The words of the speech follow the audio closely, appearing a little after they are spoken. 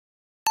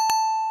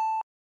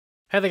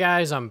Hey there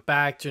guys, I'm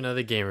back to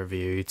another game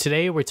review.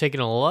 Today we're taking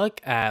a look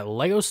at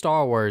LEGO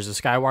Star Wars The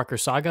Skywalker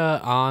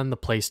Saga on the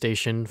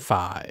PlayStation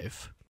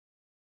 5.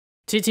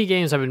 TT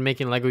Games have been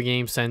making LEGO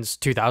games since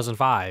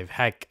 2005.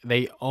 Heck,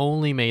 they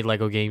only made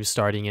LEGO games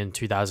starting in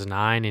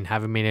 2009 and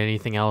haven't made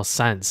anything else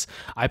since.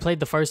 I played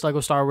the first LEGO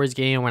Star Wars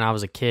game when I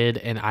was a kid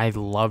and I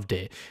loved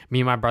it.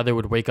 Me and my brother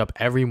would wake up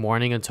every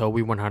morning until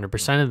we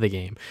 100% of the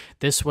game.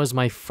 This was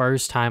my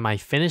first time I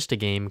finished a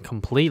game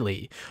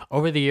completely.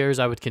 Over the years,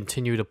 I would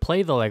continue to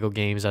play the LEGO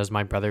games as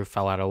my brother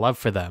fell out of love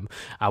for them.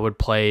 I would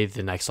play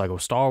the next LEGO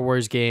Star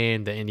Wars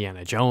game, the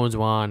Indiana Jones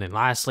one, and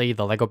lastly,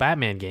 the LEGO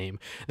Batman game.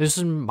 This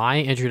is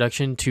my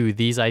introduction to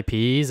these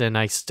IPs, and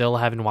I still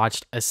haven't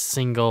watched a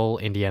single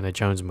Indiana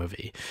Jones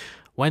movie.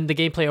 When the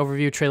gameplay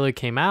overview trailer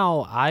came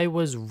out, I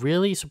was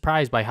really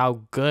surprised by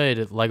how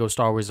good LEGO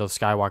Star Wars The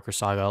Skywalker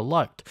Saga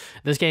looked.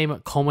 This game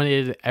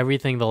culminated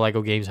everything the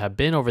LEGO games have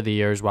been over the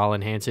years while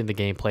enhancing the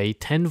gameplay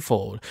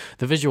tenfold.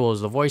 The visuals,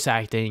 the voice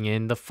acting,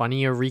 and the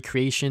funnier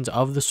recreations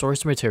of the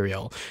source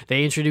material.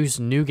 They introduced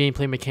new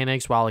gameplay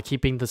mechanics while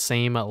keeping the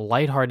same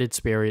lighthearted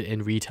spirit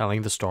in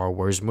retelling the Star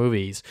Wars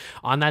movies.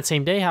 On that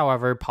same day,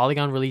 however,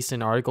 Polygon released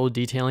an article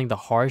detailing the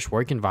harsh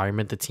work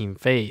environment the team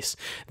faced.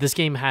 This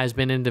game has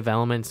been in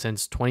development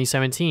since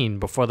 2017,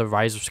 before The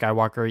Rise of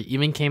Skywalker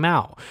even came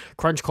out.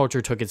 Crunch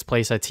culture took its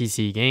place at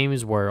TC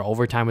Games, where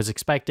overtime was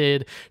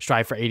expected,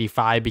 strive for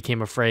 85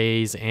 became a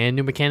phrase, and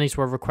new mechanics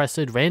were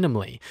requested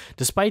randomly.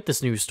 Despite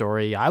this news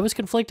story, I was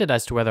conflicted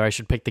as to whether I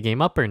should pick the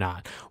game up or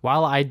not.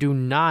 While I do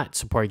not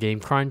support game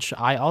crunch,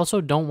 I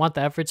also don't want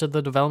the efforts of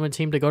the development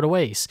team to go to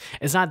waste.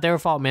 It's not their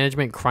fault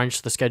management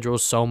crunched the schedule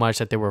so much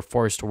that they were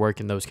forced to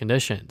work in those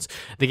conditions.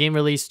 The game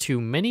released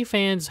to many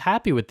fans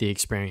happy with the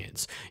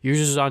experience.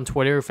 Users on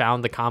Twitter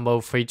found the combo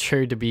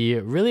feature to be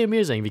really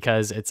amusing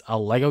because it's a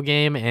LEGO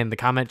game and the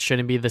comments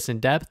shouldn't be this in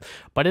depth,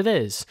 but it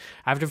is.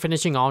 After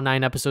finishing all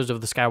 9 episodes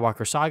of the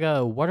Skywalker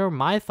Saga, what are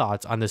my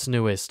thoughts on this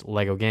newest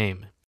LEGO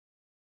game?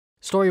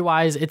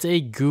 Story-wise, it's a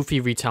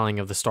goofy retelling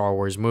of the Star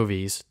Wars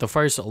movies. The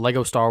first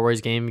LEGO Star Wars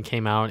game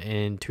came out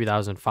in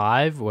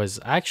 2005, was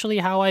actually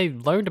how I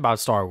learned about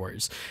Star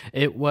Wars.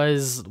 It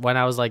was when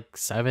I was like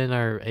 7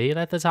 or 8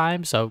 at the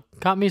time, so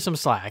cut me some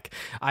slack.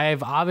 I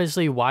have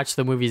obviously watched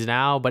the movies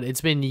now, but it's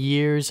been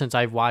years since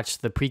I've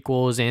watched the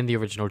prequels and the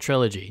original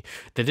trilogy.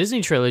 The Disney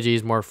trilogy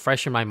is more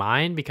fresh in my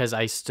mind because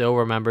I still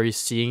remember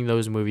seeing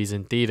those movies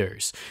in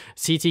theaters.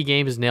 CT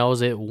Games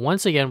nails it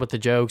once again with the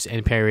jokes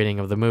and parodying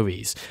of the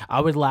movies.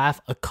 I would laugh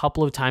a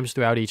couple of times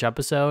throughout each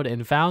episode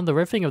and found the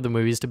riffing of the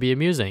movies to be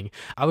amusing.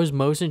 I was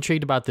most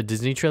intrigued about the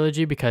Disney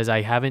trilogy because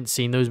I haven't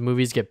seen those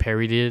movies get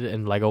parodied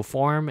in LEGO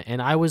form,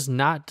 and I was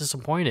not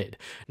disappointed.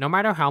 No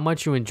matter how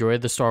much you enjoy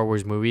the Star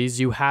Wars movies,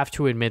 you have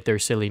to admit their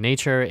silly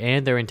nature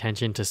and their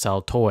intention to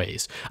sell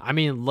toys. I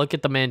mean, look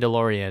at The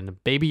Mandalorian.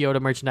 Baby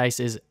Yoda merchandise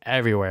is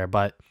everywhere,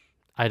 but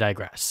I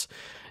digress.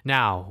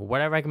 Now,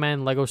 would I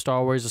recommend LEGO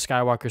Star Wars The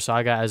Skywalker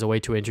Saga as a way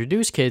to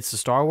introduce kids to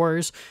Star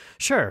Wars?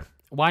 Sure.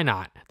 Why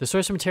not? The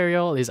source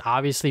material is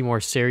obviously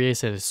more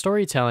serious in its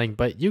storytelling,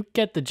 but you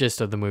get the gist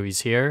of the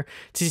movies here.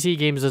 TC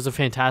Games does a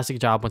fantastic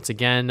job once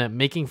again,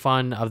 making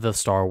fun of the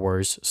Star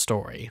Wars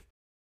story.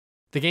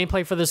 The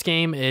gameplay for this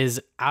game is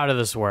out of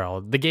this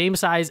world. The game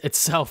size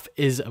itself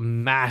is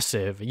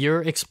massive.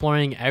 You're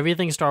exploring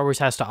everything Star Wars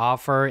has to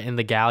offer in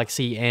the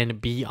galaxy and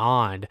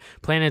beyond.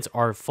 Planets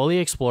are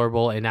fully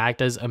explorable and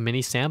act as a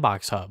mini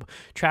sandbox hub,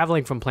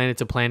 traveling from planet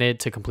to planet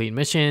to complete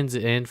missions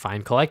and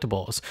find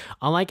collectibles.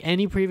 Unlike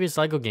any previous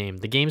LEGO game,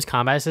 the game's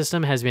combat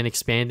system has been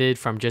expanded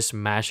from just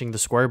mashing the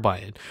square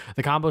button.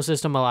 The combo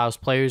system allows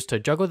players to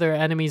juggle their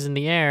enemies in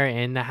the air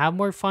and have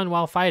more fun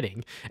while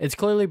fighting. It's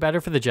clearly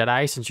better for the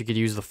Jedi since you could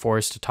use the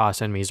Force to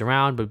toss enemies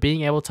around, but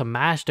being able to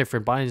mash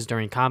different buttons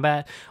during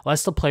combat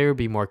lets the player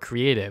be more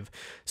creative.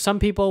 Some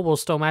people will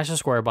still mash the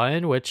square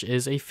button, which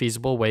is a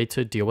feasible way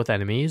to deal with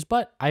enemies,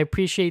 but I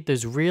appreciate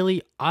this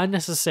really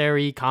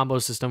unnecessary combo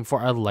system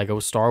for a LEGO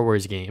Star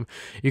Wars game.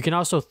 You can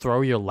also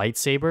throw your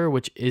lightsaber,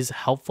 which is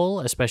helpful,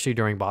 especially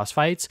during boss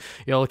fights.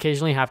 You'll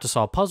occasionally have to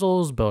solve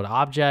puzzles, build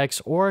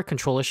objects, or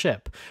control a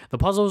ship. The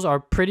puzzles are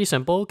pretty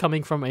simple,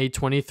 coming from a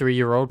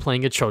 23-year-old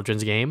playing a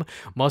children's game.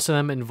 Most of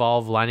them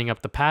involve lining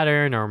up the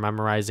pattern or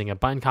memorizing a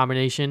button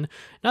combination.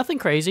 Nothing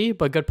crazy,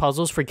 but good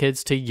puzzles for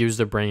kids to use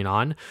their brain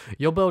on.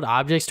 You'll build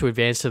objects to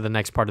advance to the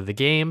next part of the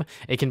game.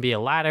 It can be a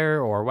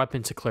ladder or a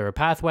weapon to clear a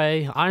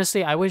pathway.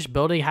 Honestly, I wish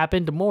building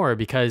happened more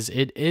because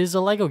it is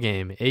a LEGO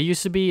game. It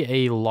used to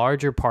be a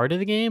larger part of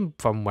the game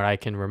from what I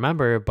can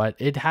remember, but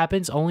it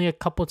happens only a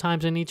couple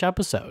times in each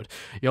episode.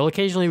 You'll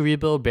occasionally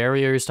rebuild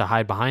barriers to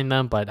hide behind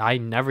them, but I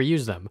never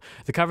use them.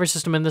 The cover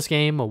system in this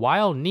game,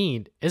 while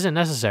neat, isn't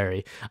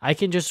necessary. I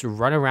can just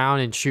run around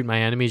and shoot my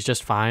enemies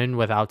just fine fine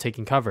without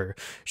taking cover.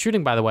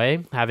 Shooting, by the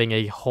way, having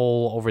a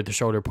whole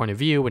over-the-shoulder point of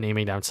view when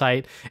aiming down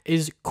sight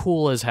is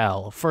cool as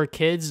hell. For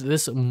kids,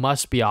 this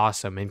must be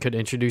awesome and could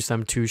introduce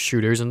them to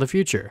shooters in the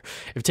future.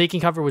 If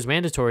taking cover was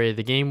mandatory,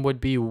 the game would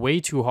be way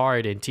too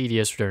hard and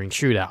tedious during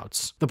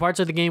shootouts. The parts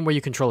of the game where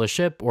you control a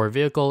ship or a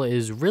vehicle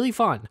is really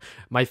fun.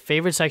 My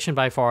favorite section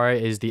by far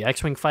is the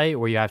X-Wing fight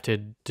where you have to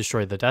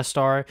destroy the Death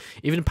Star.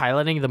 Even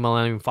piloting the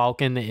Millennium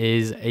Falcon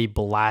is a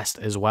blast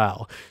as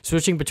well.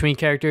 Switching between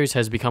characters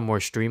has become more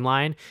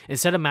streamlined.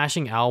 Instead of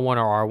mashing L1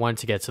 or R1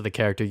 to get to the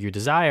character you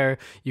desire,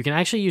 you can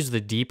actually use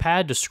the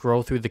D-pad to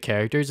scroll through the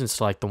characters and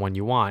select the one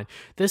you want.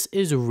 This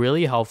is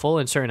really helpful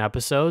in certain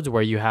episodes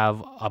where you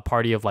have a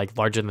party of like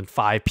larger than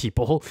 5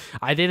 people.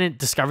 I didn't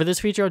discover this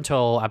feature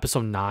until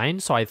episode 9,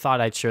 so I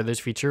thought I'd share this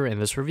feature in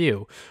this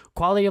review.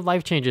 Quality of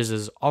life changes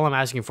is all I'm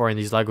asking for in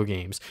these LEGO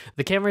games.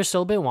 The camera is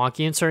still a bit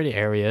wonky in certain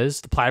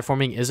areas, the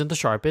platforming isn't the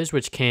sharpest,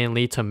 which can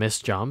lead to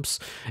missed jumps.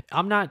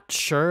 I'm not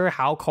sure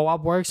how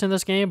co-op works in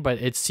this game,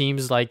 but it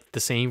seems like the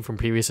same from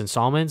previous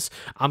installments.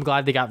 I'm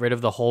glad they got rid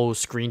of the whole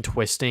screen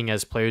twisting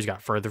as players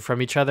got further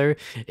from each other.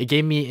 It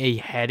gave me a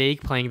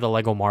headache playing the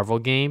LEGO Marvel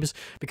games.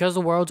 Because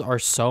the worlds are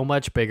so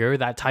much bigger,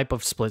 that type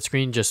of split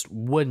screen just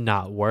would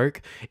not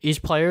work.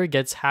 Each player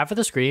gets half of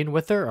the screen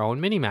with their own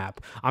minimap.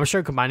 I'm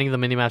sure combining the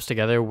minimaps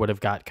together would have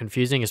got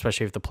confusing,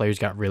 especially if the players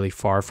got really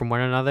far from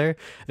one another.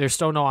 There's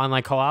still no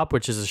online co-op,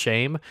 which is a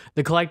shame.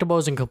 The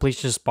collectibles and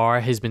completionist bar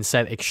has been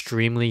set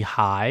extremely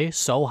high,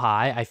 so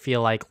high I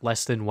feel like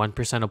less than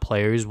 1% of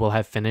players will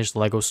have finished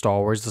LEGO Star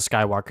Wars The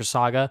Skywalker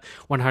Saga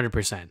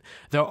 100%.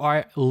 There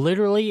are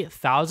literally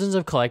thousands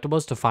of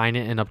collectibles to find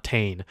and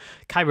obtain.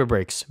 Kyber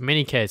bricks,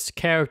 mini kits,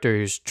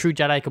 characters, true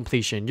Jedi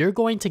completion. You're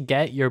going to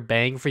get your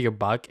bang for your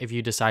buck if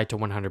you decide to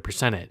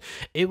 100% it.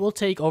 It will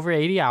take over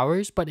 80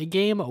 hours, but a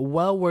game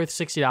well worth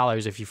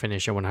 $60 if you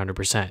finish it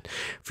 100%.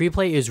 Free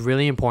play is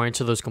really important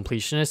to those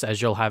completionists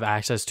as you'll have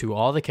access to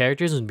all the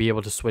characters and be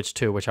able to switch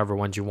to whichever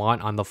ones you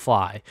want on the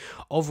fly.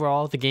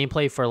 Overall, the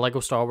gameplay for LEGO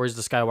Star Wars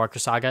The Skywalker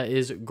Saga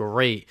is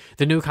great.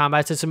 The new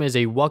combat system is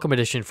a welcome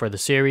addition for the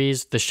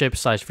series. The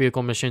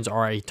ship/vehicle missions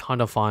are a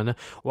ton of fun.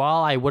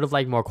 While I would have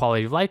liked more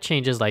quality of life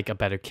changes like a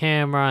better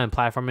camera and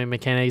platforming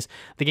mechanics,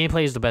 the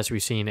gameplay is the best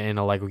we've seen in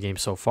a LEGO game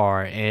so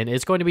far, and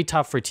it's going to be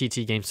tough for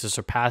TT Games to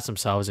surpass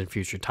themselves in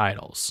future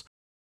titles.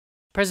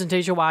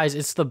 Presentation-wise,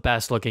 it's the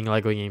best looking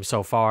LEGO game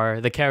so far.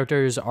 The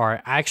characters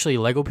are actually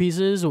LEGO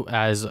pieces,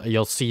 as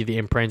you'll see the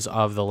imprints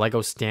of the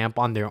LEGO stamp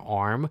on their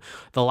arm.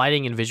 The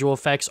lighting and visual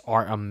effects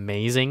are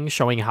amazing,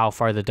 showing how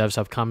far the devs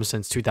have come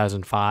since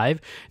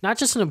 2005. Not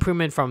just an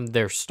improvement from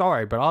their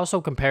start, but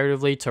also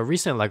comparatively to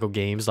recent LEGO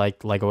games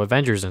like LEGO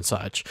Avengers and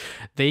such.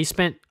 They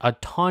spent a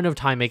ton of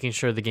time making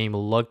sure the game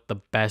looked the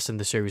best in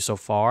the series so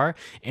far,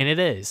 and it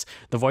is.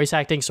 The voice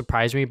acting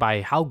surprised me by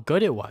how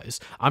good it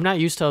was. I'm not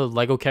used to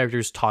LEGO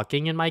characters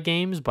talking in my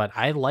games, but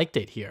I liked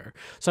it here.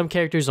 Some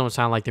characters don't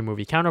sound like their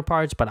movie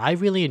counterparts, but I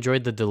really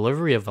enjoyed the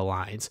delivery of the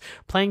lines.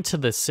 Playing to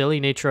the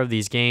silly nature of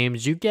these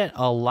games, you get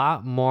a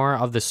lot more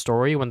of the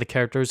story when the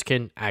characters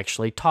can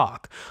actually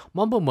talk.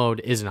 Mumble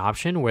mode is an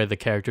option where the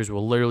characters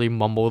will literally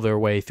mumble their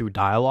way through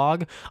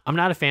dialogue. I'm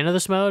not a fan of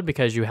this mode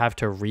because you have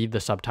to read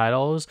the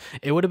subtitles.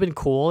 It would have been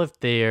cool if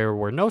there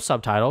were no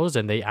subtitles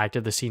and they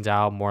acted the scenes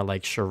out more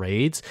like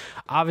charades.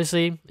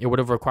 Obviously, it would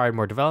have required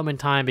more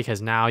development time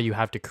because now you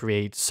have to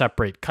create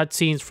separate cutscenes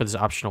for this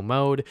optional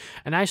mode.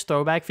 A nice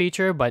throwback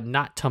feature, but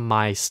not to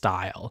my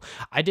style.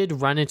 I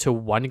did run into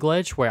one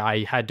glitch where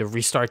I had to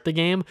restart the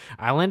game.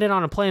 I landed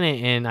on a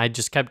planet and I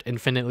just kept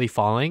infinitely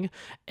falling.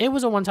 It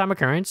was a one-time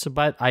occurrence,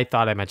 but I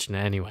thought I mentioned it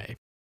anyway.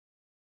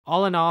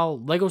 All in all,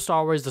 LEGO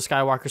Star Wars The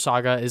Skywalker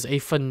Saga is a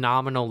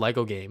phenomenal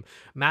LEGO game.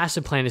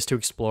 Massive planets to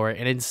explore,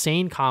 an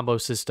insane combo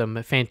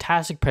system,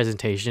 fantastic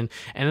presentation,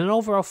 and an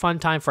overall fun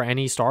time for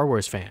any Star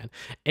Wars fan.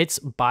 It's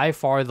by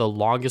far the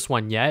longest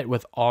one yet,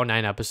 with all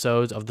 9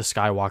 episodes of The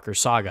Skywalker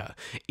Saga.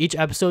 Each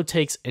episode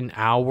takes an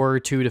hour or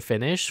 2 to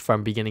finish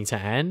from beginning to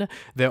end.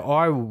 There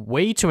are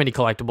way too many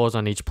collectibles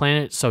on each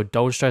planet, so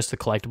don't stress the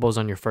collectibles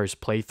on your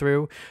first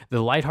playthrough.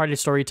 The lighthearted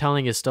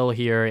storytelling is still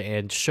here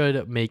and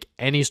should make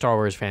any Star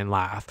Wars fan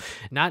laugh.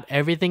 Not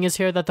everything is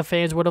here that the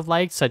fans would have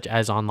liked, such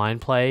as online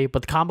play,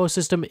 but the combo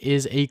system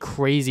is a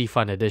crazy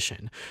fun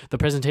addition. The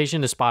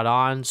presentation is spot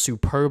on,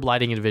 superb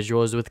lighting and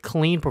visuals with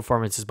clean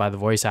performances by the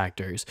voice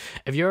actors.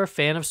 If you're a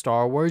fan of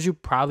Star Wars, you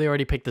probably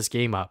already picked this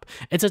game up.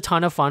 It's a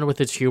ton of fun with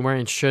its humor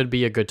and should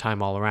be a good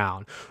time all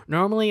around.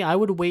 Normally, I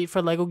would wait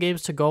for LEGO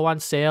games to go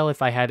on sale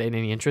if I had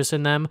any interest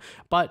in them,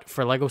 but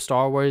for LEGO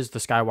Star Wars The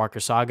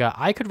Skywalker Saga,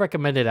 I could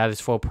recommend it at its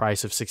full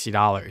price of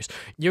 $60.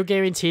 You're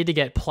guaranteed to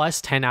get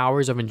plus 10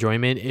 hours of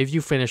enjoyment if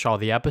you finish all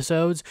the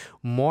episodes.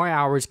 More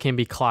hours can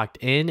be clocked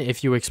in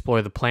if you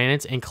explore the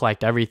planets and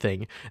collect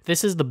everything.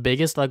 This is the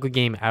biggest LEGO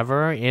game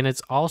ever, and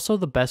it's also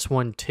the best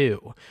one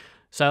too.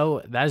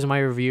 So that is my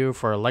review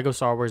for Lego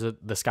Star Wars The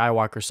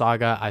Skywalker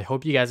Saga. I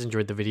hope you guys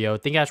enjoyed the video.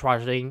 Thank you guys for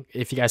watching.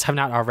 If you guys have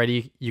not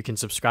already, you can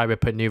subscribe. I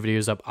put new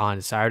videos up on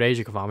Saturdays.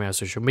 You can follow me on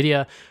social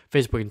media,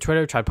 Facebook and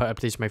Twitter. Try to put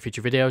updates to my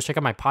future videos. Check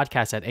out my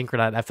podcast at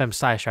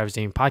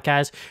anchor.fm/Travis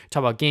Podcast.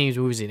 Talk about games,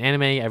 movies, and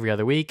anime every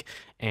other week.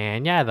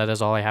 And yeah, that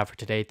is all I have for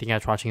today. Thank you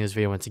guys for watching this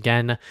video once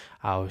again.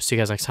 I'll see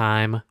you guys next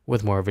time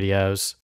with more videos.